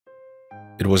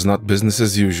It was not business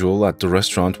as usual at the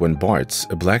restaurant when Bart,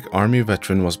 a black army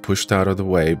veteran, was pushed out of the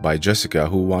way by Jessica,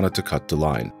 who wanted to cut the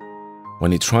line.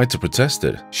 When he tried to protest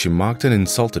it, she mocked and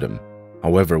insulted him.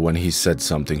 However, when he said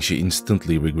something, she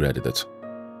instantly regretted it.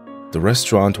 The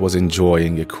restaurant was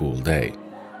enjoying a cool day.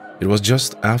 It was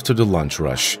just after the lunch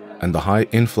rush, and the high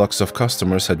influx of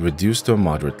customers had reduced to a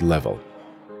moderate level.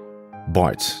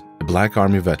 Bart, a black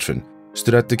army veteran,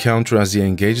 stood at the counter as he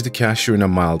engaged the cashier in a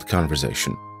mild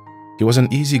conversation. He was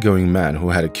an easygoing man who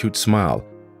had a cute smile,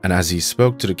 and as he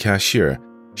spoke to the cashier,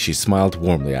 she smiled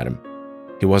warmly at him.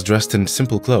 He was dressed in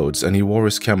simple clothes and he wore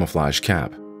his camouflage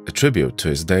cap, a tribute to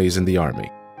his days in the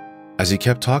army. As he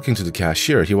kept talking to the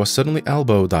cashier, he was suddenly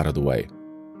elbowed out of the way.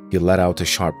 He let out a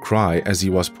sharp cry as he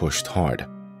was pushed hard.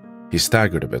 He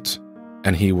staggered a bit,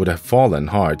 and he would have fallen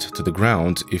hard to the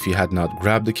ground if he had not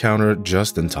grabbed the counter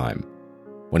just in time.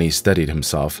 When he steadied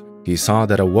himself, he saw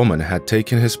that a woman had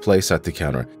taken his place at the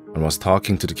counter and was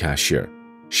talking to the cashier.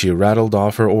 She rattled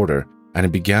off her order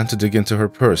and began to dig into her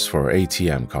purse for her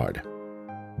ATM card.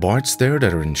 Bart stared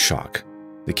at her in shock.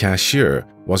 The cashier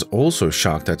was also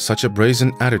shocked at such a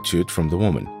brazen attitude from the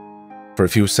woman. For a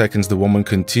few seconds, the woman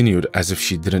continued as if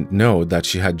she didn't know that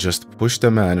she had just pushed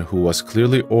a man who was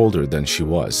clearly older than she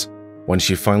was. When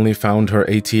she finally found her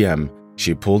ATM,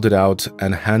 she pulled it out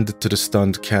and handed it to the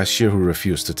stunned cashier, who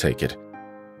refused to take it.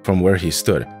 From where he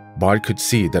stood, Bart could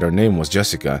see that her name was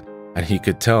Jessica, and he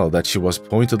could tell that she was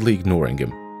pointedly ignoring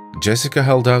him. Jessica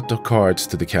held out the cards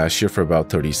to the cashier for about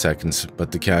 30 seconds,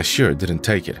 but the cashier didn't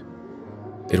take it.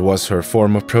 It was her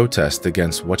form of protest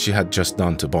against what she had just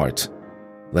done to Bart.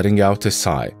 Letting out a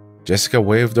sigh, Jessica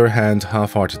waved her hand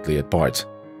half-heartedly at Bart,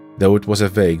 though it was a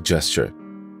vague gesture.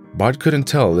 Bart couldn't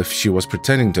tell if she was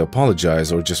pretending to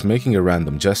apologize or just making a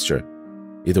random gesture.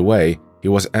 Either way, he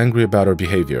was angry about her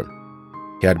behavior.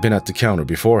 He had been at the counter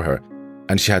before her,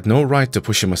 and she had no right to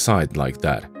push him aside like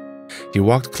that. He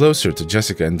walked closer to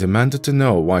Jessica and demanded to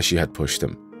know why she had pushed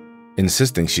him,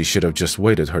 insisting she should have just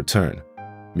waited her turn.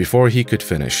 Before he could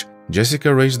finish,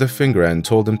 Jessica raised a finger and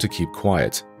told him to keep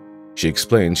quiet. She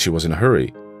explained she was in a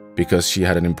hurry because she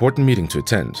had an important meeting to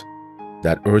attend.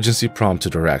 That urgency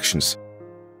prompted her actions.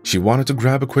 She wanted to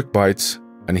grab a quick bite,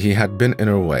 and he had been in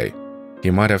her way. He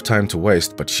might have time to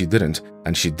waste, but she didn't,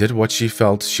 and she did what she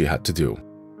felt she had to do.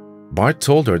 Bart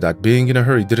told her that being in a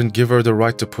hurry didn't give her the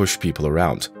right to push people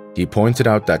around. He pointed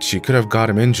out that she could have got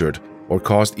him injured or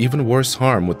caused even worse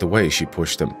harm with the way she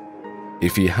pushed him.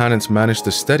 If he hadn't managed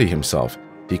to steady himself,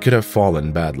 he could have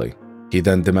fallen badly. He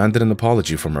then demanded an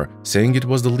apology from her, saying it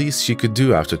was the least she could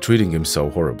do after treating him so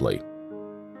horribly.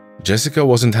 Jessica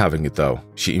wasn't having it though.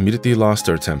 She immediately lost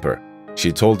her temper.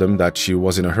 She told him that she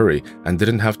was in a hurry and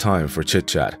didn't have time for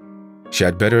chit-chat. She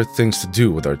had better things to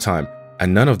do with her time,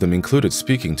 and none of them included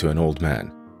speaking to an old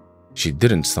man. She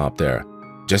didn't stop there.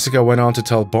 Jessica went on to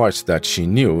tell Bart that she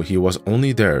knew he was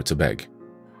only there to beg.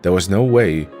 There was no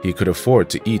way he could afford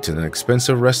to eat in an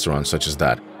expensive restaurant such as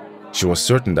that. She was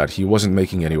certain that he wasn't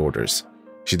making any orders.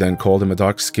 She then called him a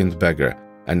dark-skinned beggar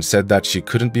and said that she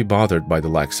couldn't be bothered by the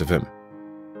likes of him.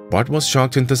 Bart was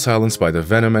shocked into silence by the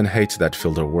venom and hate that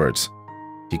filled her words.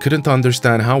 He couldn't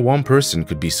understand how one person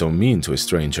could be so mean to a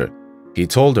stranger. He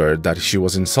told her that she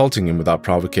was insulting him without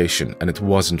provocation, and it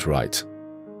wasn't right.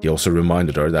 He also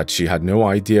reminded her that she had no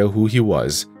idea who he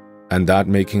was, and that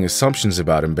making assumptions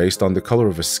about him based on the color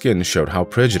of his skin showed how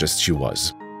prejudiced she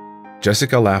was.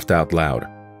 Jessica laughed out loud.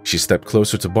 She stepped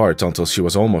closer to Bart until she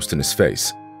was almost in his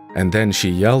face, and then she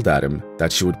yelled at him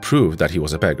that she would prove that he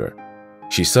was a beggar.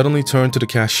 She suddenly turned to the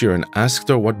cashier and asked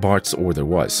her what Bart's order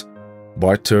was.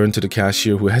 Bart turned to the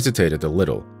cashier, who hesitated a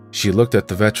little. She looked at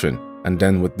the veteran, and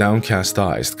then with downcast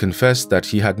eyes confessed that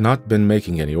he had not been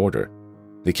making any order.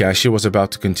 The cashier was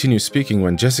about to continue speaking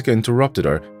when Jessica interrupted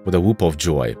her with a whoop of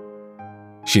joy.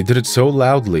 She did it so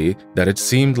loudly that it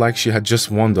seemed like she had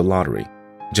just won the lottery.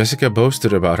 Jessica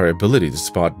boasted about her ability to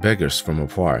spot beggars from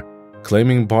afar,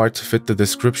 claiming Bart fit the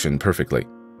description perfectly.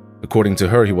 According to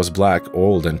her, he was black,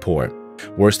 old, and poor.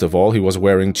 Worst of all, he was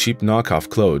wearing cheap knockoff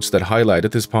clothes that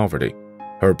highlighted his poverty.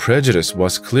 Her prejudice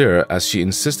was clear as she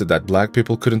insisted that black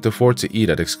people couldn't afford to eat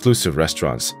at exclusive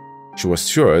restaurants. She was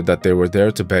sure that they were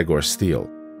there to beg or steal.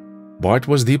 Bart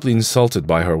was deeply insulted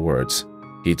by her words.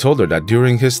 He told her that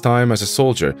during his time as a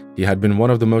soldier, he had been one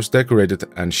of the most decorated,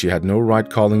 and she had no right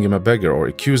calling him a beggar or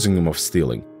accusing him of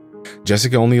stealing.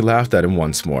 Jessica only laughed at him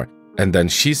once more, and then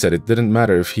she said it didn't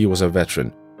matter if he was a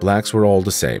veteran. Blacks were all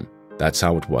the same. That's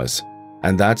how it was.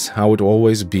 And that's how it would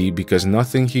always be, because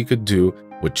nothing he could do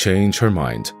would change her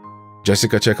mind.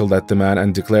 Jessica chuckled at the man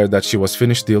and declared that she was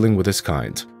finished dealing with his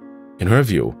kind. In her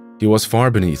view, he was far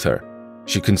beneath her.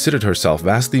 She considered herself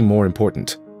vastly more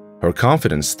important. Her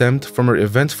confidence stemmed from her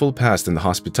eventful past in the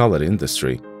hospitality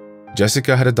industry.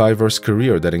 Jessica had a diverse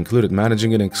career that included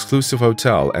managing an exclusive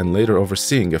hotel and later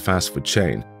overseeing a fast food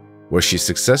chain, where she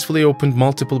successfully opened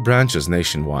multiple branches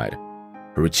nationwide.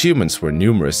 Her achievements were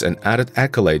numerous and added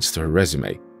accolades to her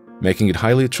resume, making it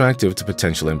highly attractive to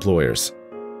potential employers.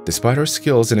 Despite her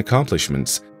skills and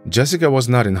accomplishments, Jessica was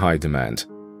not in high demand.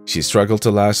 She struggled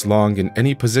to last long in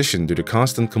any position due to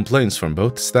constant complaints from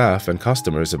both staff and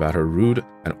customers about her rude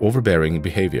and overbearing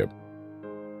behavior.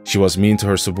 She was mean to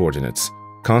her subordinates,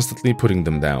 constantly putting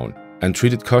them down, and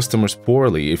treated customers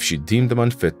poorly if she deemed them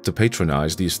unfit to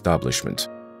patronize the establishment.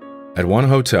 At one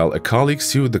hotel, a colleague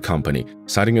sued the company,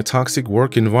 citing a toxic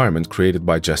work environment created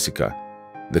by Jessica.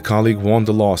 The colleague won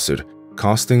the lawsuit,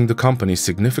 costing the company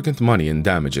significant money in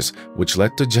damages, which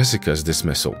led to Jessica's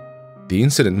dismissal. The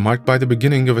incident marked by the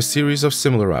beginning of a series of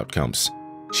similar outcomes.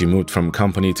 She moved from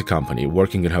company to company,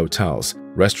 working in hotels,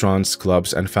 restaurants,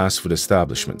 clubs, and fast food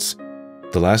establishments.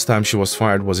 The last time she was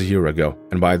fired was a year ago,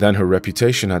 and by then her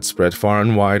reputation had spread far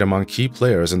and wide among key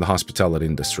players in the hospitality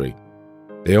industry.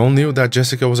 They all knew that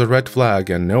Jessica was a red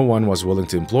flag and no one was willing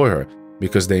to employ her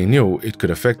because they knew it could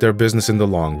affect their business in the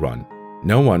long run.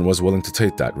 No one was willing to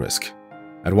take that risk.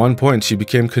 At one point, she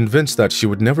became convinced that she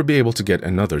would never be able to get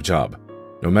another job.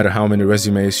 No matter how many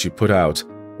resumes she put out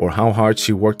or how hard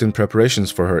she worked in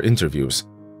preparations for her interviews,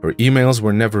 her emails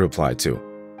were never replied to.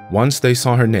 Once they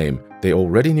saw her name, they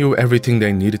already knew everything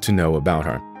they needed to know about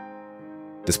her.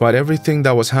 Despite everything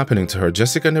that was happening to her,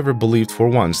 Jessica never believed for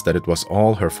once that it was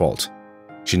all her fault.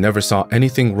 She never saw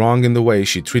anything wrong in the way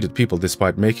she treated people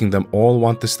despite making them all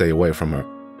want to stay away from her.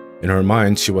 In her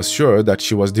mind, she was sure that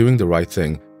she was doing the right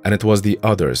thing, and it was the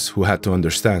others who had to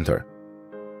understand her.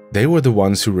 They were the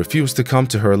ones who refused to come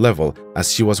to her level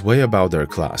as she was way above their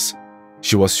class.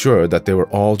 She was sure that they were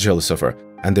all jealous of her,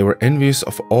 and they were envious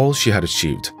of all she had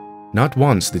achieved. Not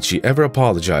once did she ever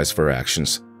apologize for her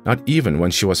actions, not even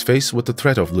when she was faced with the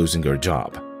threat of losing her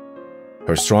job.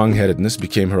 Her strong-headedness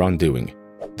became her undoing.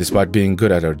 Despite being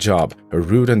good at her job, her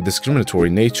rude and discriminatory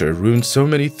nature ruined so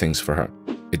many things for her.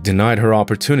 It denied her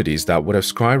opportunities that would have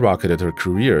skyrocketed her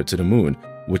career to the moon,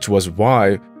 which was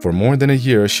why, for more than a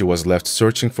year, she was left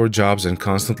searching for jobs and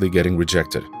constantly getting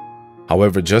rejected.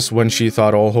 However, just when she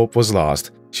thought all hope was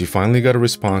lost, she finally got a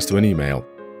response to an email.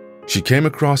 She came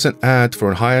across an ad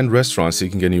for a high-end restaurant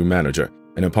seeking a new manager,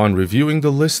 and upon reviewing the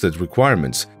listed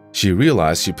requirements, she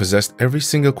realized she possessed every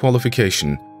single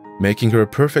qualification, making her a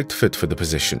perfect fit for the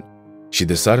position. She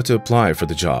decided to apply for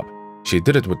the job. She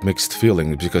did it with mixed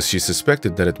feelings because she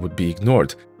suspected that it would be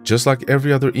ignored, just like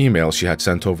every other email she had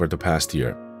sent over the past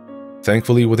year.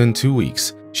 Thankfully, within 2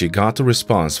 weeks, she got a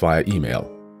response via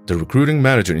email. The recruiting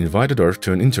manager invited her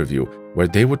to an interview where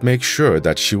they would make sure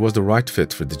that she was the right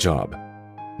fit for the job.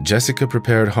 Jessica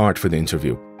prepared hard for the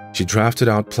interview. She drafted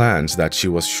out plans that she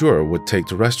was sure would take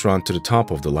the restaurant to the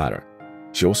top of the ladder.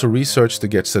 She also researched to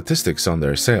get statistics on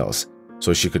their sales,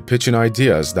 so she could pitch in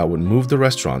ideas that would move the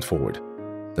restaurant forward.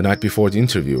 The night before the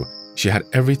interview, she had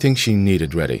everything she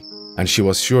needed ready, and she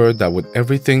was sure that with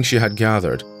everything she had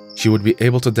gathered, she would be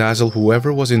able to dazzle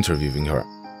whoever was interviewing her.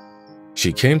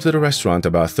 She came to the restaurant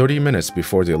about 30 minutes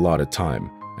before the allotted time,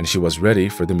 and she was ready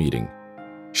for the meeting.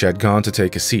 She had gone to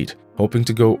take a seat, hoping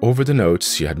to go over the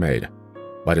notes she had made.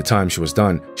 By the time she was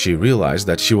done, she realized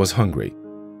that she was hungry.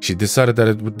 She decided that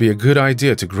it would be a good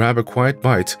idea to grab a quiet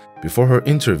bite before her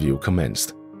interview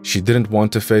commenced. She didn't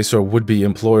want to face her would-be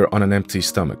employer on an empty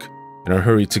stomach. In her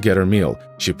hurry to get her meal,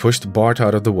 she pushed Bart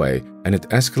out of the way, and it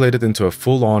escalated into a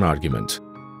full-on argument.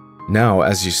 Now,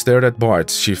 as she stared at Bart,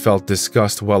 she felt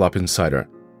disgust well up inside her.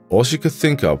 All she could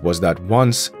think of was that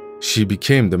once she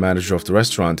became the manager of the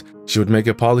restaurant, she would make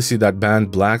a policy that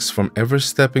banned blacks from ever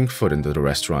stepping foot into the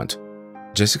restaurant.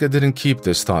 Jessica didn't keep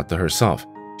this thought to herself.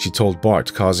 She told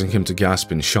Bart, causing him to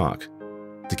gasp in shock.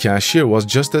 The cashier was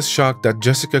just as shocked that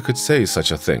Jessica could say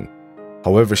such a thing.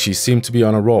 However, she seemed to be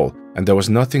on a roll, and there was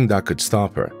nothing that could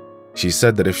stop her. She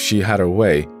said that if she had her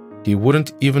way, he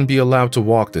wouldn't even be allowed to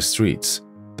walk the streets.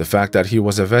 The fact that he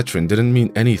was a veteran didn't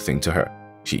mean anything to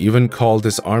her. She even called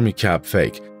his army cap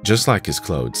fake, just like his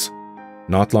clothes.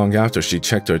 Not long after, she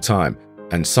checked her time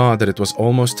and saw that it was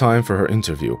almost time for her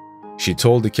interview. She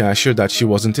told the cashier that she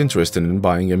wasn't interested in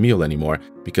buying a meal anymore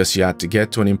because she had to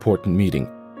get to an important meeting.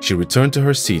 She returned to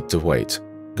her seat to wait,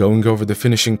 going over the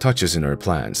finishing touches in her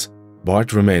plans.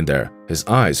 Bart remained there, his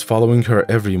eyes following her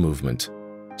every movement.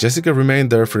 Jessica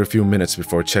remained there for a few minutes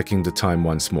before checking the time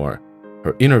once more.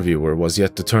 Her interviewer was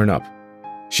yet to turn up.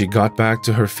 She got back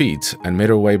to her feet and made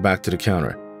her way back to the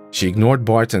counter. She ignored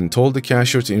Bart and told the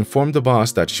cashier to inform the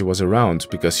boss that she was around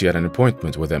because she had an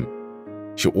appointment with him.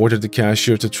 She ordered the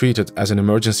cashier to treat it as an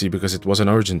emergency because it was an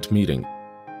urgent meeting.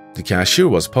 The cashier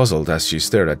was puzzled as she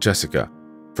stared at Jessica.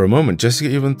 For a moment, Jessica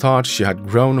even thought she had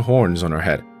grown horns on her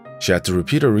head. She had to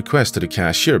repeat her request to the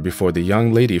cashier before the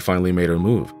young lady finally made her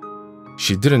move.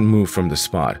 She didn't move from the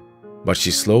spot, but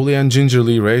she slowly and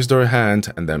gingerly raised her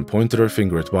hand and then pointed her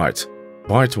finger at Bart.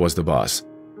 Bart was the boss.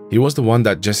 He was the one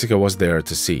that Jessica was there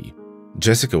to see.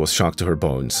 Jessica was shocked to her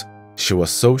bones. She was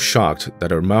so shocked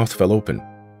that her mouth fell open.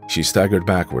 She staggered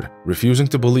backward, refusing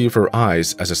to believe her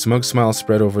eyes as a smug smile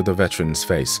spread over the veteran's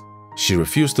face. She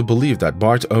refused to believe that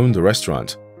Bart owned the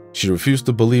restaurant. She refused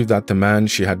to believe that the man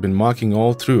she had been mocking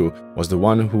all through was the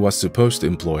one who was supposed to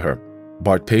employ her.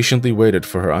 Bart patiently waited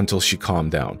for her until she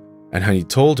calmed down, and he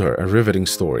told her a riveting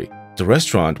story. The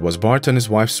restaurant was Bart and his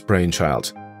wife's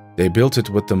brainchild. They built it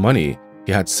with the money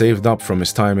he had saved up from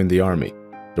his time in the army.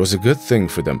 It was a good thing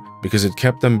for them because it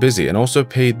kept them busy and also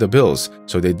paid the bills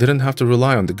so they didn't have to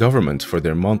rely on the government for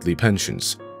their monthly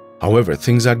pensions. However,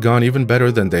 things had gone even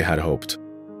better than they had hoped.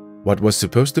 What was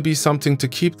supposed to be something to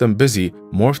keep them busy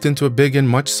morphed into a big and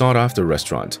much sought-after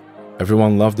restaurant.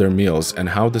 Everyone loved their meals and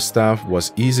how the staff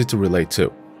was easy to relate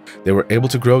to. They were able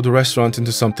to grow the restaurant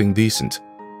into something decent.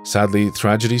 Sadly,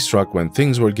 tragedy struck when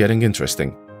things were getting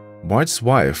interesting. Bart's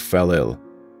wife fell ill.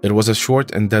 It was a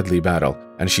short and deadly battle,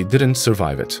 and she didn't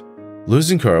survive it.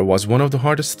 Losing her was one of the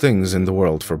hardest things in the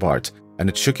world for Bart, and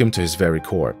it shook him to his very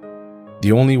core.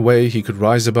 The only way he could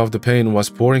rise above the pain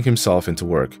was pouring himself into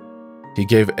work. He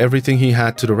gave everything he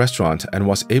had to the restaurant and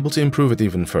was able to improve it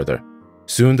even further.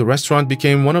 Soon, the restaurant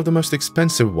became one of the most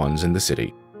expensive ones in the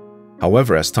city.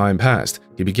 However, as time passed,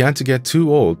 he began to get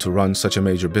too old to run such a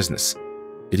major business.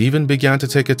 It even began to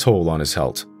take a toll on his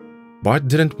health. Bart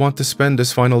didn't want to spend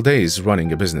his final days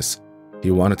running a business. He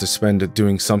wanted to spend it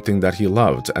doing something that he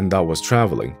loved, and that was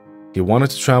traveling. He wanted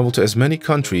to travel to as many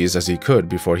countries as he could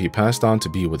before he passed on to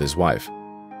be with his wife.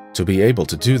 To be able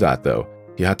to do that, though,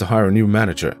 he had to hire a new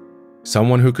manager,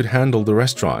 someone who could handle the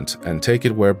restaurant and take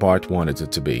it where Bart wanted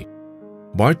it to be.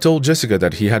 Bart told Jessica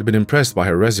that he had been impressed by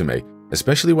her resume,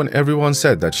 especially when everyone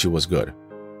said that she was good.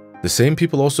 The same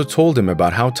people also told him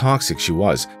about how toxic she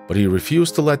was, but he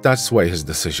refused to let that sway his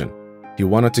decision. He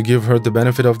wanted to give her the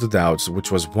benefit of the doubt,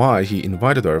 which was why he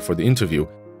invited her for the interview,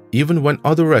 even when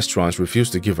other restaurants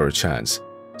refused to give her a chance.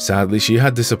 Sadly, she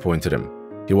had disappointed him.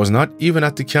 He was not even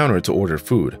at the counter to order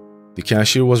food. The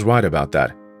cashier was right about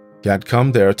that. He had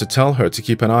come there to tell her to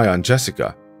keep an eye on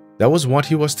Jessica. That was what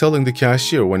he was telling the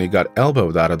cashier when he got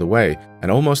elbowed out of the way and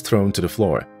almost thrown to the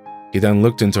floor. He then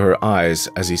looked into her eyes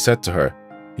as he said to her,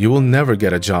 "You will never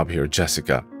get a job here,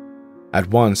 Jessica." At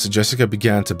once, Jessica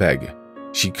began to beg.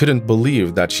 She couldn't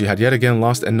believe that she had yet again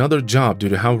lost another job due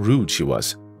to how rude she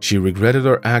was. She regretted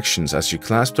her actions as she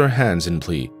clasped her hands in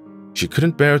plea. She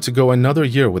couldn't bear to go another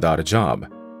year without a job.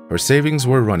 Her savings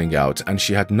were running out and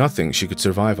she had nothing she could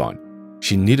survive on.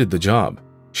 She needed the job.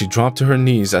 She dropped to her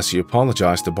knees as she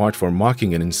apologized to Bart for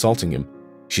mocking and insulting him.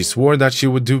 She swore that she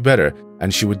would do better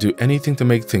and she would do anything to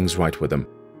make things right with him.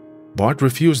 Bart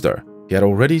refused her. He had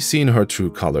already seen her true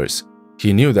colors.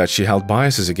 He knew that she held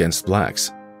biases against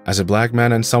blacks. As a black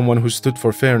man and someone who stood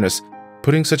for fairness,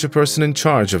 putting such a person in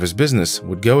charge of his business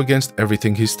would go against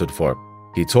everything he stood for.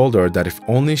 He told her that if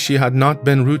only she had not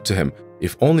been rude to him,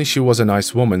 if only she was a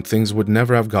nice woman, things would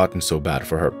never have gotten so bad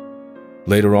for her.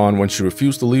 Later on, when she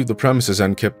refused to leave the premises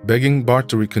and kept begging Bart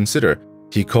to reconsider,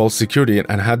 he called security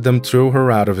and had them throw her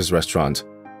out of his restaurant.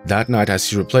 That night, as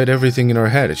she replayed everything in her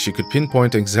head, she could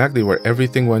pinpoint exactly where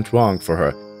everything went wrong for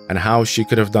her and how she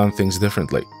could have done things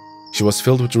differently. She was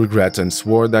filled with regret and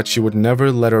swore that she would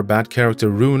never let her bad character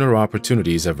ruin her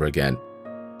opportunities ever again.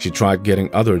 She tried getting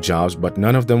other jobs, but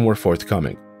none of them were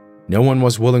forthcoming. No one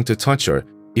was willing to touch her,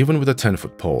 even with a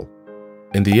 10-foot pole.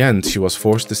 In the end, she was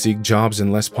forced to seek jobs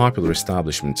in less popular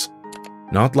establishments.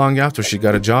 Not long after, she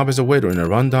got a job as a waiter in a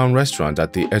rundown restaurant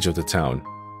at the edge of the town.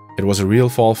 It was a real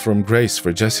fall from grace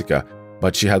for Jessica,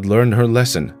 but she had learned her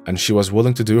lesson and she was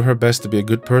willing to do her best to be a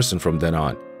good person from then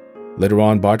on. Later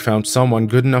on, Bart found someone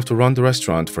good enough to run the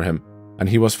restaurant for him, and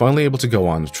he was finally able to go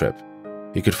on the trip.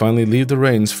 He could finally leave the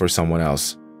reins for someone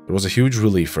else. It was a huge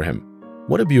relief for him.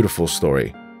 What a beautiful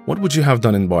story. What would you have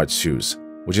done in Bart's shoes?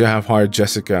 Would you have hired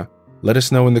Jessica? Let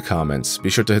us know in the comments. Be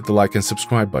sure to hit the like and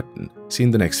subscribe button. See you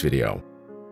in the next video.